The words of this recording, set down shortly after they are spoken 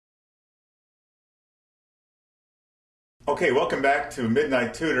Okay, welcome back to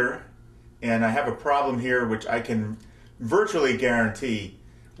Midnight Tutor, and I have a problem here which I can virtually guarantee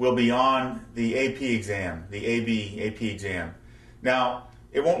will be on the AP exam, the AB AP exam. Now,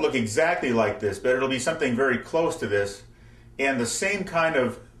 it won't look exactly like this, but it'll be something very close to this, and the same kind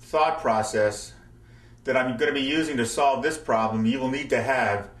of thought process that I'm going to be using to solve this problem you will need to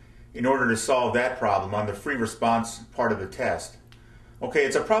have in order to solve that problem on the free response part of the test. Okay,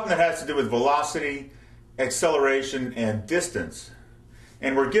 it's a problem that has to do with velocity, acceleration, and distance.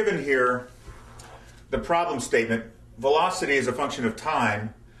 And we're given here the problem statement. Velocity is a function of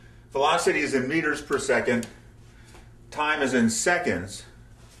time. Velocity is in meters per second. Time is in seconds.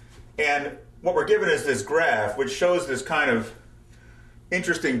 And what we're given is this graph, which shows this kind of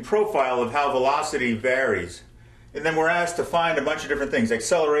interesting profile of how velocity varies. And then we're asked to find a bunch of different things,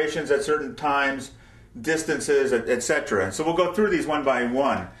 accelerations at certain times, distances, etc. And so we'll go through these one by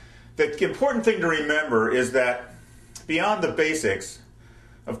one. The important thing to remember is that beyond the basics,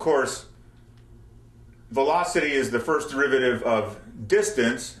 of course, velocity is the first derivative of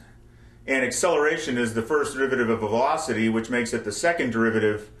distance, and acceleration is the first derivative of velocity, which makes it the second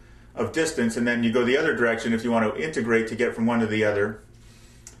derivative of distance, and then you go the other direction if you want to integrate to get from one to the other.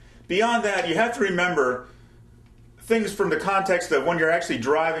 Beyond that, you have to remember things from the context of when you're actually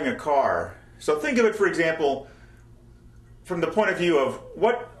driving a car. So think of it, for example, from the point of view of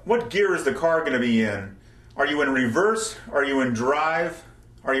what gear is the car going to be in? Are you in reverse? Are you in drive?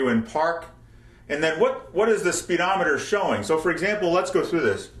 Are you in park? And then what is the speedometer showing? So for example, let's go through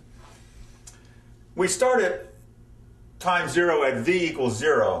this. We start at time 0 at v equals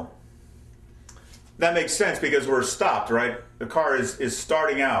 0. That makes sense because we're stopped, right? The car is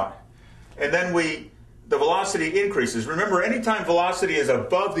starting out. And then the velocity increases. Remember, anytime velocity is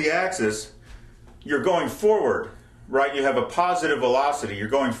above the axis, you're going forward, right? You have a positive velocity. You're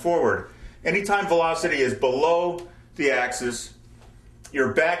going forward. Anytime velocity is below the axis,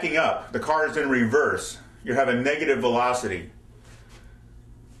 you're backing up. The car is in reverse. You have a negative velocity.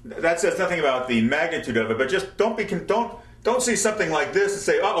 That says nothing about the magnitude of it, but just don't see something like this and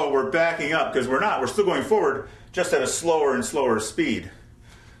say, uh-oh, we're backing up, because we're not. We're still going forward, just at a slower and slower speed.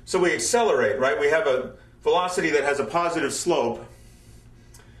 So we accelerate, right? We have a velocity that has a positive slope.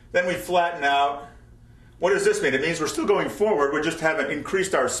 Then we flatten out. What does this mean? It means we're still going forward, we just haven't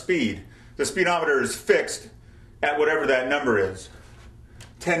increased our speed. The speedometer is fixed at whatever that number is.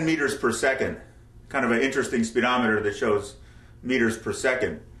 10 meters per second. Kind of an interesting speedometer that shows meters per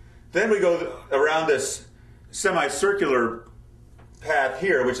second. Then we go around this semicircular path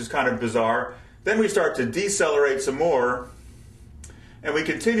here, which is kind of bizarre. Then we start to decelerate some more, and we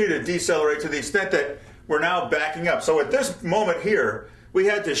continue to decelerate to the extent that we're now backing up. So at this moment here, we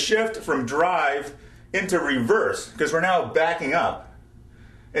had to shift from drive into reverse because we're now backing up.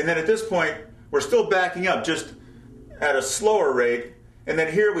 And then at this point, we're still backing up, just at a slower rate. And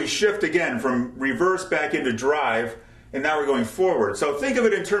then here we shift again from reverse back into drive, and now we're going forward. So think of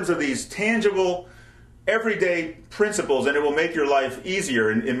it in terms of these tangible, everyday principles, and it will make your life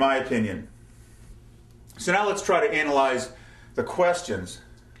easier, in my opinion. So now let's try to analyze the questions.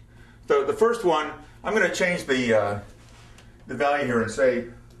 So the first one, I'm going to change the value here and say,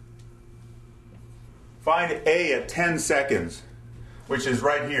 find A at 10 seconds, which is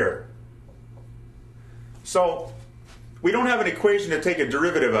right here. So we don't have an equation to take a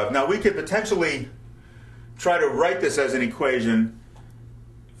derivative of. Now we could potentially try to write this as an equation,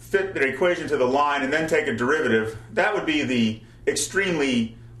 fit the equation to the line, and then take a derivative. That would be the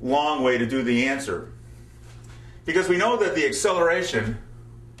extremely long way to do the answer. Because we know that the acceleration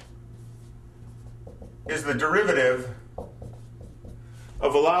is the derivative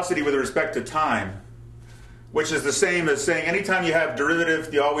of velocity with respect to time, which is the same as saying anytime you have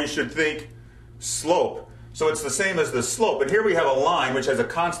derivative, you always should think slope. So it's the same as the slope. And here we have a line which has a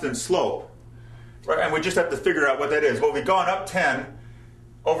constant slope. Right? And we just have to figure out what that is. Well, we've gone up 10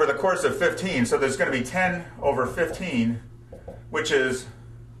 over the course of 15, so there's going to be 10 over 15, which is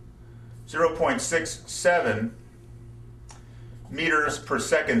 0.67 meters per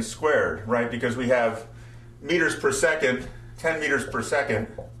second squared, right? Because we have meters per second, 10 meters per second,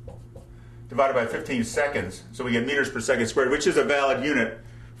 divided by 15 seconds. So we get meters per second squared, which is a valid unit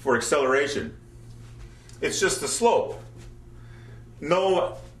for acceleration. It's just the slope.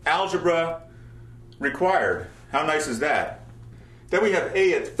 No algebra required. How nice is that? Then we have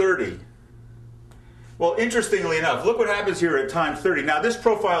A at 30. Well, interestingly enough, look what happens here at time 30. Now this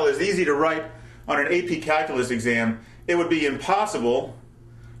profile is easy to write on an AP Calculus exam. It would be impossible,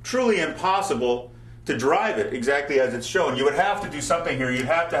 truly impossible, to drive it exactly as it's shown. You would have to do something here. You'd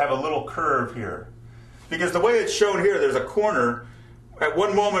have to have a little curve here. Because the way it's shown here, there's a corner. At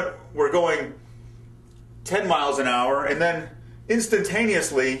one moment, we're going 10 miles an hour, and then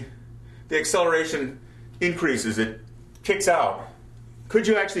instantaneously the acceleration increases, it kicks out. Could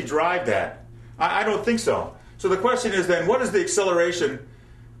you actually drive that? I don't think so. So the question is then, what is the acceleration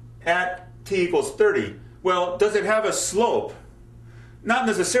at t equals 30? Well, does it have a slope? Not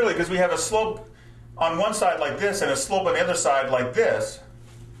necessarily, because we have a slope on one side like this and a slope on the other side like this.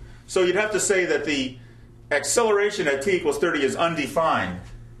 So you'd have to say that the acceleration at t equals 30 is undefined.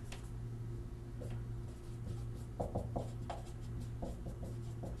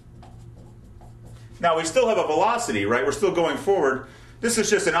 Now we still have a velocity, right? We're still going forward. This is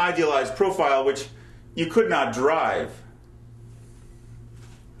just an idealized profile which you could not drive.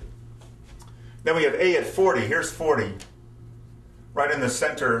 Then we have a at 40. Here's 40, right in the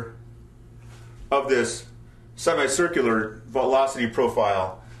center of this semicircular velocity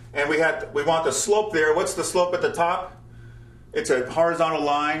profile. And we want the slope there. What's the slope at the top? It's a horizontal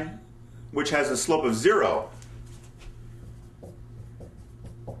line which has a slope of 0.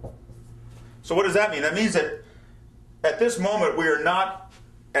 So what does that mean? That means that at this moment we are not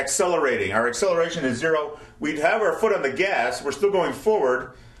accelerating. Our acceleration is 0. We'd have our foot on the gas. We're still going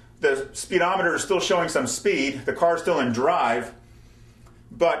forward. The speedometer is still showing some speed. The car's still in drive.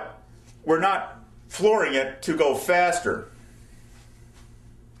 But we're not flooring it to go faster.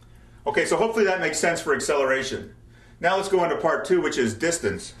 Okay, so hopefully that makes sense for acceleration. Now let's go into part 2, which is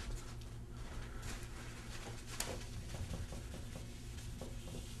distance.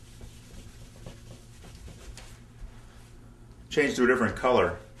 Change to a different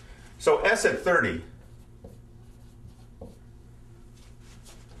color. So s at 30.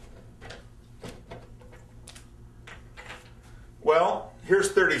 Well, here's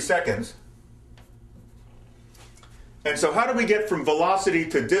 30 seconds. And so how do we get from velocity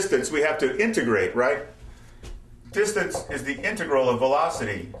to distance? We have to integrate, right? Distance is the integral of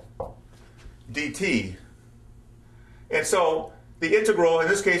velocity, dt. And so the integral in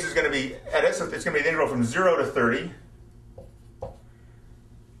this case is going to be, at s, it's going to be the integral from 0 to 30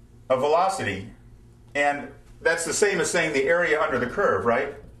 of velocity. And that's the same as saying the area under the curve,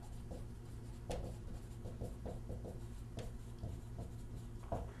 right?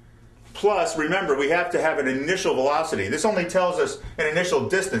 Plus, remember, we have to have an initial velocity. This only tells us an initial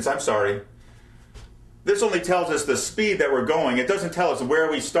distance, I'm sorry. This only tells us the speed that we're going. It doesn't tell us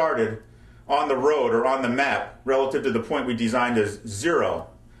where we started on the road or on the map relative to the point we designed as 0.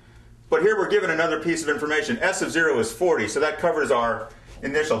 But here we're given another piece of information. S of 0 is 40, so that covers our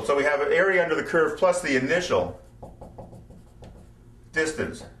initial. So we have an area under the curve plus the initial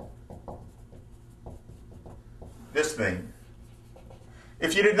distance. This thing.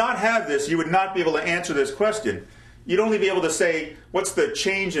 If you did not have this, you would not be able to answer this question. You'd only be able to say, what's the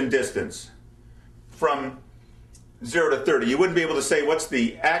change in distance from 0 to 30? You wouldn't be able to say, what's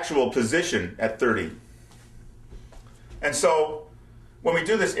the actual position at 30? And so, when we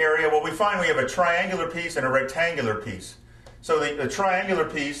do this area, well, we find we have a triangular piece and a rectangular piece. So the triangular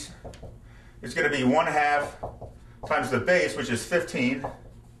piece is going to be 1/2 times the base, which is 15,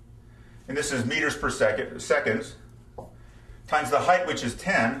 and this is meters per second, seconds, times the height, which is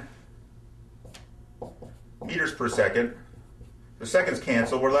 10 meters per second. The seconds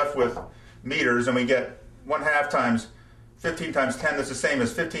cancel. We're left with meters, and we get 1/2 times 15 times 10. That's the same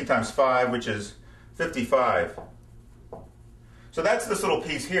as 15 times 5, which is 55. So that's this little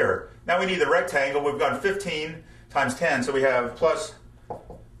piece here. Now we need the rectangle. We've got 15 times 10, so we have plus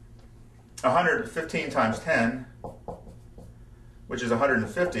 115 times 10, which is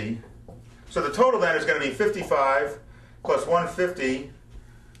 150. So the total then is going to be 55 plus 150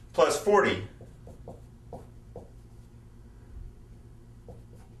 plus 40.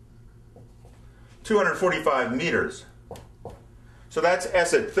 (245 meters). So that's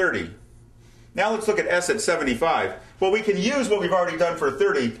S at 30. Now let's look at S at 75. Well, we can use what we've already done for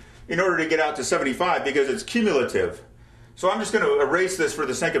 30 in order to get out to 75 because it's cumulative. So I'm just going to erase this for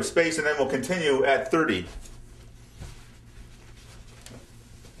the sake of space, and then we'll continue at 30.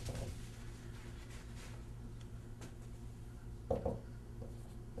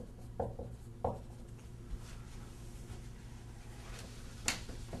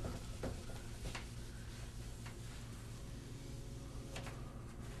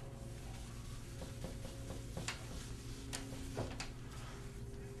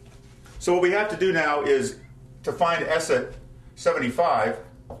 So what we have to do now is to find S at 75.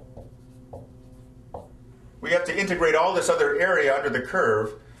 We have to integrate all this other area under the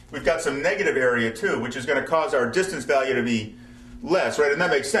curve. We've got some negative area too, which is going to cause our distance value to be less, right? And that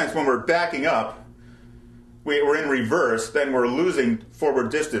makes sense. When we're backing up, we're in reverse, then we're losing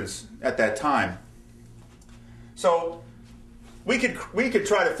forward distance at that time. So we could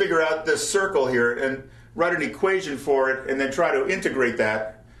try to figure out this circle here, and write an equation for it, and then try to integrate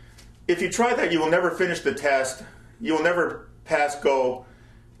that. If you try that, you will never finish the test. You will never pass go.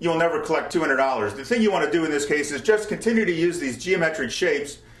 You will never collect $200. The thing you want to do in this case is just continue to use these geometric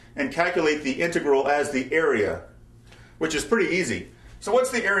shapes and calculate the integral as the area, which is pretty easy. So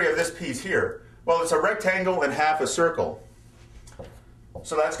what's the area of this piece here? Well, it's a rectangle and half a circle.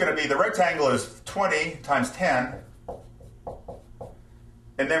 So that's going to be, the rectangle is 20 times 10.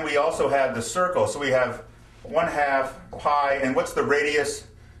 And then we also have the circle. So we have 1/2 pi, and what's the radius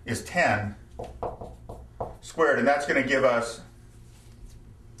is 10 squared. And that's going to give us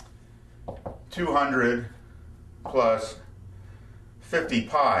 200 plus 50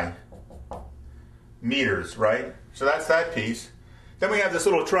 pi meters, right? So that's that piece. Then we have this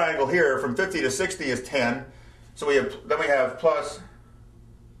little triangle here. From 50 to 60 is 10. So we have plus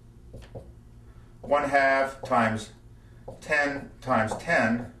 1/2 times 10 times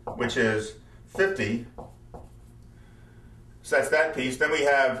 10, which is 50. So that's that piece. Then we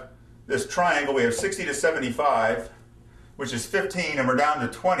have this triangle. We have 60 to 75, which is 15, and we're down to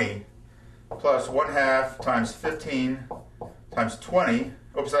 20, plus 1/2 times 15 times 20.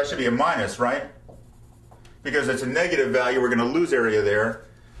 Oops, that should be a minus, right? Because it's a negative value, we're going to lose area there.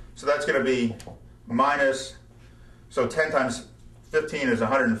 So that's going to be minus, so 10 times 15 is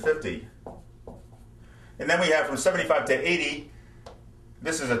 150. And then we have from 75 to 80,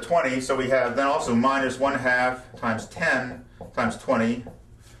 this is a 20, so we have then also minus 1/2 times 10 times 20,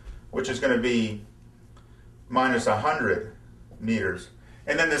 which is going to be minus 100 meters.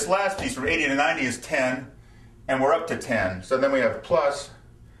 And then this last piece from 80 to 90 is 10, and we're up to 10. So then we have plus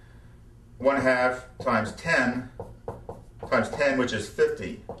 1/2 times 10 times 10, which is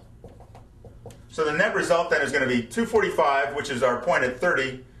 50. So the net result then is going to be 245, which is our point at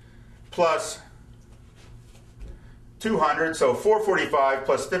 30, plus 200, so 445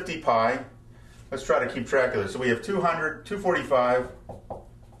 plus 50 pi. Let's try to keep track of this. So we have 200, 245,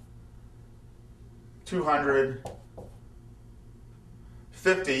 200,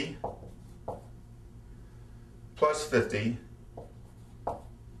 50, plus 50.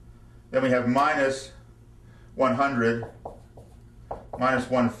 Then we have minus 100, minus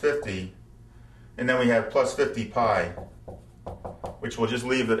 150, and then we have plus 50 pi, which we'll just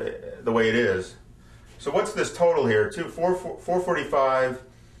leave it the way it is. So what's this total here? 445,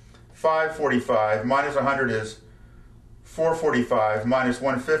 545, minus 100 is 445, minus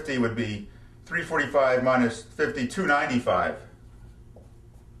 150 would be 345, minus 50, 295.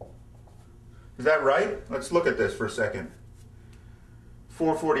 Is that right? Let's look at this for a second.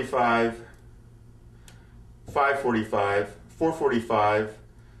 445, 545, 445,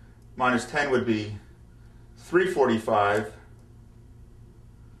 minus 10 would be 345.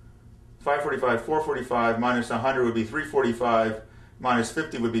 545, 445, minus 100 would be 345, minus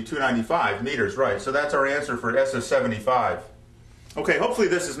 50 would be 295 meters, right? So that's our answer for SS75. Okay, hopefully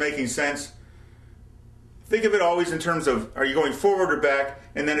this is making sense. Think of it always in terms of, are you going forward or back?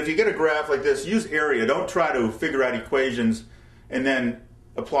 And then if you get a graph like this, use area. Don't try to figure out equations and then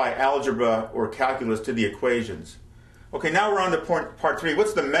apply algebra or calculus to the equations. Okay, now we're on to part 3.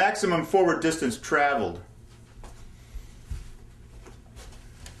 What's the maximum forward distance traveled?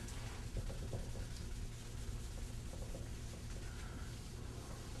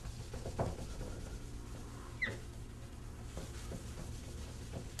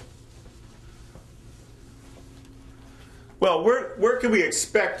 Well, where can we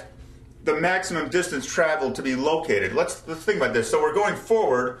expect the maximum distance traveled to be located? Let's think about this. So we're going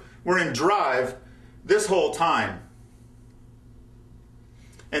forward, we're in drive this whole time.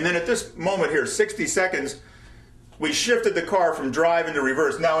 And then at this moment here, 60 seconds, we shifted the car from drive into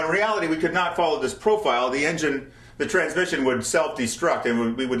reverse. Now in reality, we could not follow this profile. The engine, the transmission would self-destruct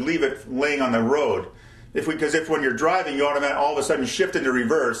and we would leave it laying on the road. Because if when you're driving, you automatically all of a sudden shift into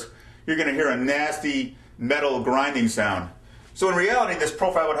reverse, you're going to hear a nasty metal grinding sound. So in reality, this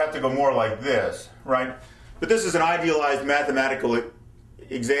profile would have to go more like this, right? But this is an idealized mathematical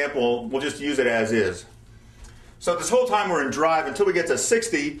example. We'll just use it as is. So this whole time we're in drive until we get to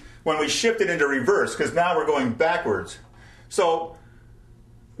 60 when we shift it into reverse, because now we're going backwards. So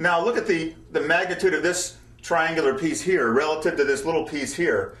now look at the magnitude of this triangular piece here relative to this little piece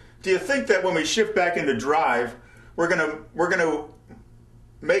here. Do you think that when we shift back into drive, we're gonna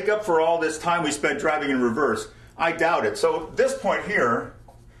make up for all this time we spent driving in reverse? I doubt it. So this point here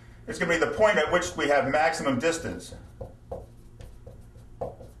is going to be the point at which we have maximum distance.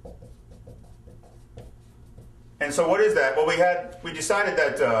 And so what is that? Well, we decided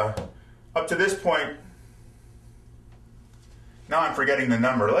that up to this point, now I'm forgetting the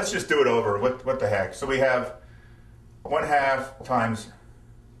number. Let's just do it over. What the heck? So we have 1/2 times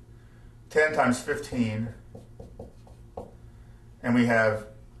 10 times 15, and we have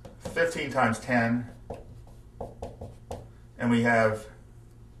 15 times 10, and we have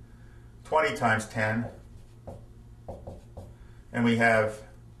 20 times 10, and we have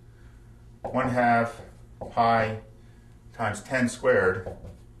 1/2 pi times 10 squared,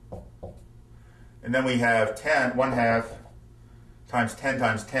 and then we have 1/2 times 10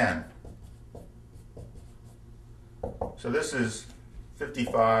 times 10. So this is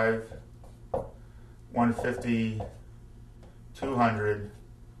 55, 150, 200,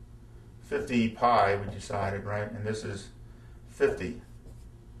 50 pi, we decided, right? And this is 50.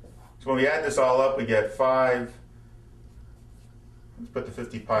 So when we add this all up, we get 5. Let's put the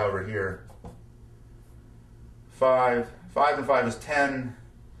 50 pi over here. 5 and 5 is 10.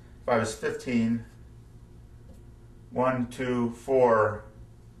 5 is 15. 1, 2, 4.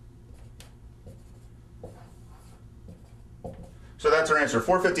 So that's our answer,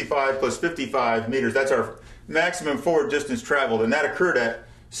 455 plus 55 meters. That's our maximum forward distance traveled, and that occurred at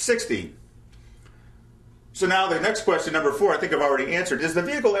 60. So now the next question, number 4, I think I've already answered. Is the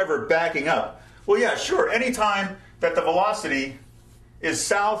vehicle ever backing up? Well, yeah, sure. Anytime that the velocity is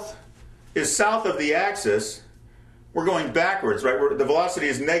south of the axis, we're going backwards, right? The velocity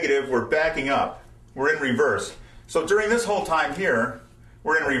is negative, we're backing up. We're in reverse. So during this whole time here,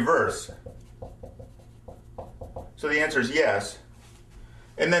 we're in reverse. So the answer is yes.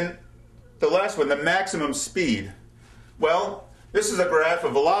 And then the last one, the maximum speed. Well, this is a graph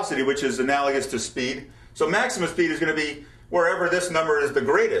of velocity, which is analogous to speed. So maximum speed is going to be wherever this number is the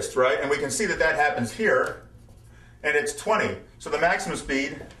greatest, right? And we can see that that happens here, and it's 20. So the maximum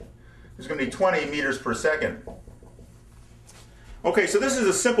speed is going to be 20 meters per second. Okay, so this is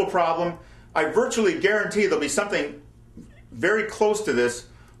a simple problem. I virtually guarantee there'll be something very close to this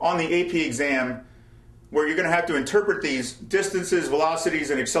on the AP exam, where you're going to have to interpret these distances, velocities,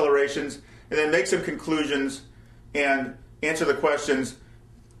 and accelerations, and then make some conclusions and answer the questions.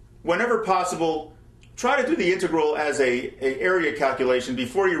 Whenever possible, try to do the integral as a area calculation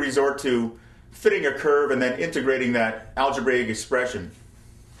before you resort to fitting a curve and then integrating that algebraic expression.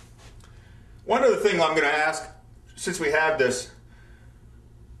 One other thing I'm going to ask, since we have this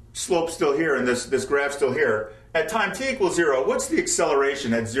slope still here and this graph still here, at time t equals 0, what's the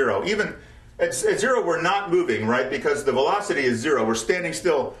acceleration at 0? Even at 0, we're not moving, right? Because the velocity is 0. We're standing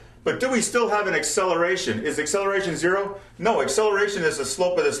still. But do we still have an acceleration? Is acceleration 0? No, acceleration is the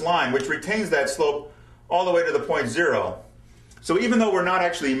slope of this line, which retains that slope all the way to the point 0. So even though we're not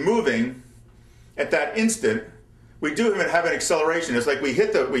actually moving at that instant, we do have an acceleration. It's like we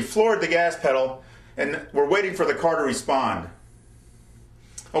floored the gas pedal, and we're waiting for the car to respond.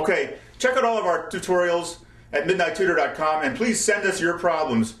 Okay, check out all of our tutorials at midnighttutor.com, and please send us your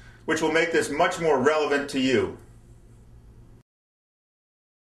problems, which will make this much more relevant to you.